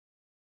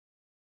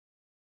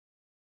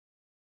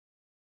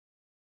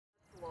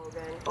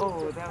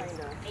Oh, that was...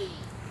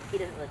 He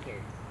doesn't look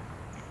here.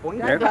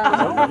 There.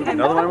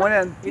 Another one went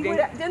in.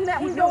 Didn't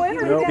that one go in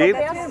or Nope. did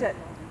he pass it?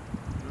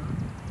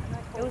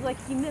 It was like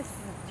he missed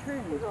the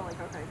turn.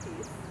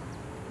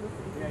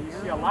 Yeah, you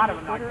see a lot of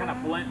them now kind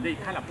of blend. They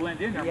kind of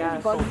blend in. They're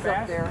moving so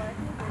fast. Up there.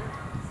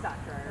 Stock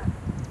dryer.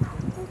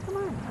 Oh, come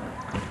on.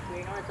 Do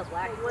you know it's a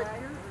blackwood?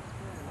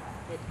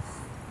 It's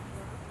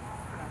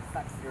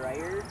stock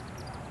dryer.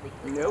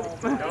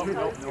 Nope.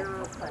 Nope.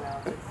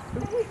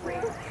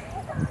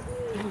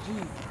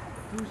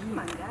 Come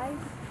on, guys.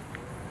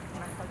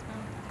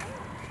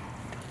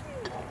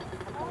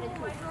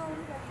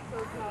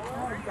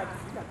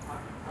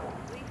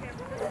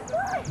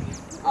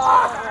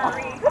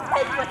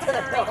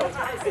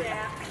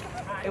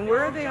 And where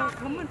are they all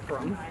coming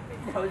from?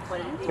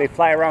 They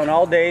fly around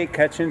all day,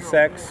 catch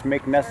insects,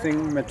 make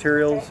nesting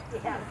materials,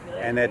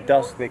 and at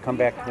dusk they come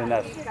back to the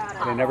nest.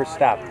 They never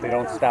stop. They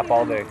don't stop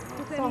all day.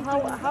 So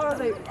how are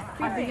they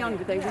keep the young?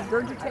 Do they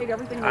regurgitate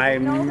everything they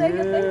I'm, eat all day,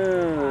 you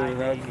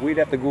think? we'd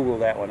have to Google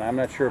that one. I'm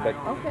not sure, but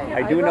Okay.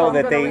 I do know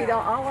that they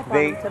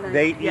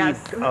they eat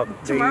Yes. they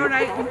Tomorrow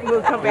night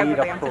we'll come back eat with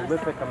a the answers.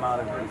 prolific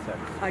amount of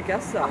insects. I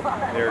guess so.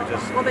 They're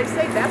just Well, they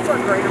say bats are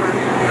great around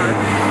the yard.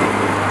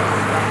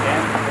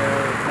 and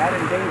they're not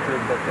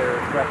endangered, but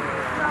they're threatened.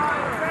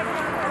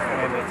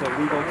 And it's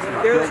illegal to kill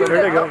them.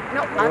 There they go.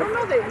 No, I don't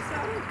know.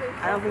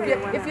 I don't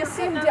think if you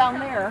see them down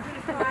there,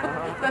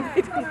 then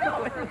they don't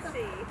go in.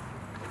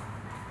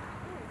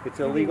 It's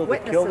illegal to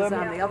kill them.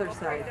 On the other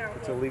side.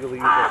 It's illegal to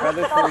use their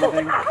feathers for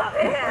anything.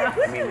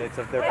 I mean,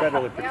 they're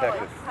federally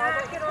protected.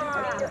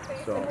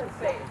 So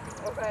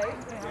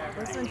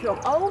Listen to them.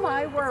 Oh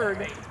my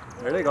word!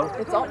 there they go.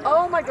 It's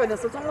oh my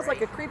goodness! It's almost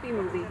like a creepy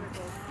movie.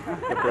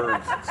 The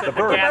birds. The The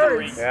birds.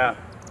 gathering. Yeah.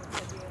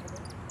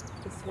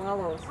 The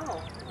swallows.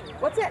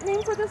 What's that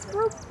name for this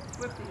group?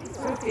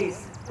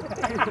 Swifties.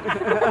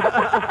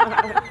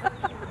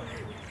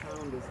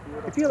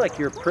 I feel like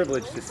you're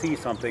privileged to see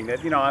something that,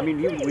 I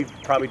mean, we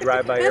probably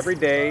drive by every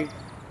day,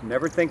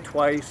 never think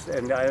twice,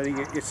 and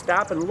you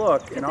stop and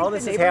look, and all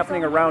this is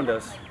happening around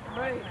us.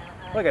 Right.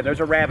 Look at, there's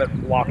a rabbit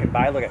walking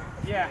by. Look at.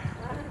 Yeah.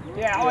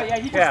 Yeah. Oh yeah.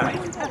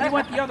 He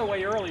went the other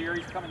way earlier.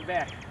 He's coming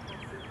back.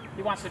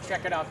 He wants to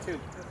check it out too.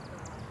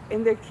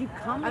 And they keep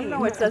coming. I don't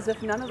know. It's as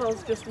if none of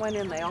those just went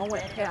in. They all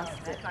went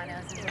past it.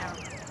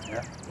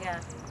 Yeah.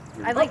 Yeah.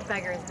 I like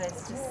beggars, but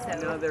it's just so...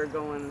 No, they're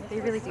going. They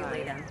really do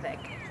lay down thick.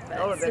 But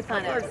Oh,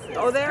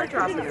 Stefanos is- they are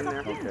dropping in there.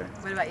 Okay.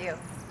 What about you?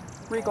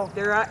 Rico.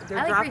 They're I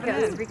like dropping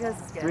Rico's. in.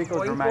 Rico's is good. Ricos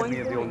Boing, remind boing, me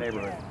of the old boing.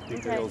 neighborhood.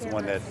 Rico's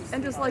one that,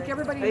 And just like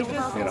everybody They knows,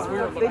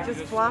 just, they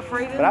just flop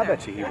right in but I there.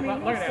 bet you he would.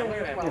 Look at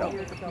that.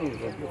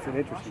 It's an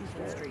interesting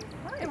story.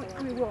 I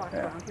mean, we walk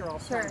around here all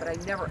the time, but I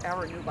never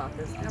ever knew about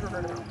this. Never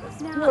heard about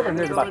this. No, You ever I'm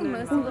heard about guessing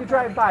most of you them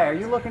drive by? Are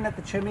you looking at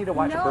the chimney to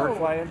watch a bird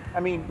fly in? I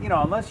mean,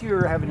 unless you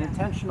have an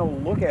intentional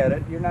look at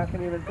it, you're not going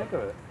to even think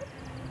of it.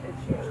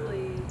 It's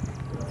usually.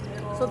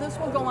 So this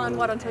will go on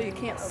until you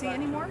can't see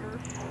anymore,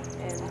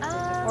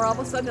 or all of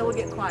a sudden it'll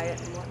get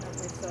quiet.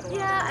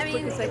 Yeah, I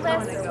mean, Quick as they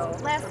come and they go.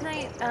 last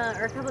night,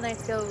 or a couple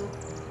nights ago,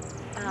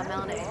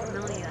 Melanie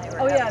and I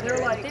were Oh, yeah, out they're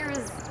here. like There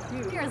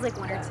was like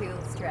one or two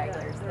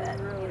stragglers that,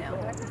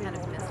 kind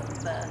of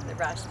missed the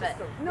rush. But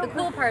the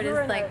cool part is,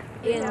 like,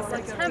 in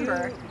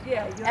September,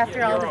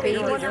 after all the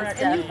babies and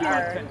stuff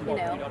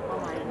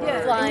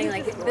are, flying,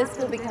 like, this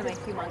will become a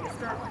humongous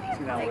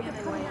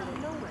colony.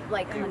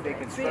 Like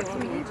hundreds. It will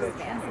be just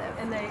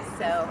massive.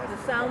 So,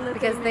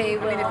 because they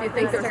will, if you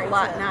think there's a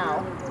lot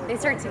now, they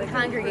start to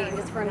congregate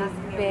just from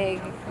these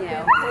big,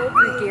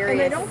 gregarious. and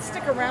they don't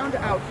stick around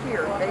out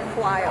here. They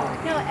fly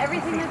off. No,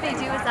 everything that they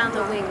do is on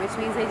the wing, which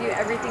means they do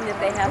everything that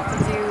they have to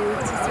do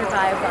to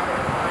survive while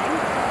they're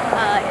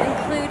flying,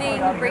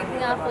 including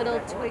breaking off little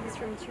twigs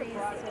from trees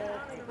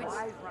which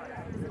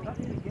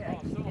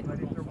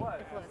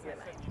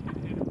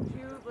Do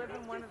you live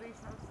in one of these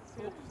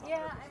houses?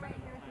 yeah, I'm right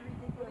here with the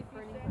ridiculous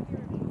burning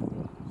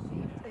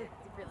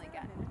It's really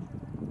good.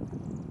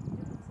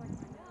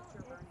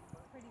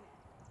 Pretty much.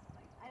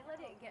 I let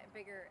it get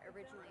bigger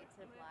originally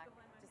to black.